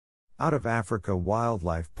Out of Africa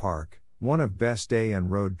Wildlife Park, one of best day and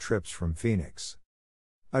road trips from Phoenix.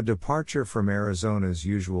 A departure from Arizona's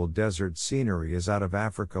usual desert scenery is Out of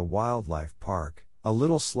Africa Wildlife Park, a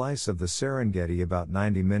little slice of the Serengeti about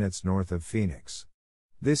 90 minutes north of Phoenix.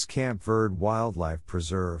 This Camp Verde Wildlife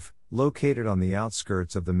Preserve, located on the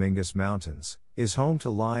outskirts of the Mingus Mountains, is home to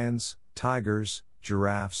lions, tigers,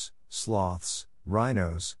 giraffes, sloths,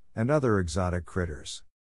 rhinos, and other exotic critters.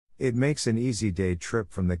 It makes an easy day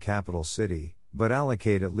trip from the capital city, but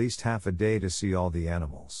allocate at least half a day to see all the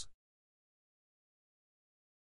animals.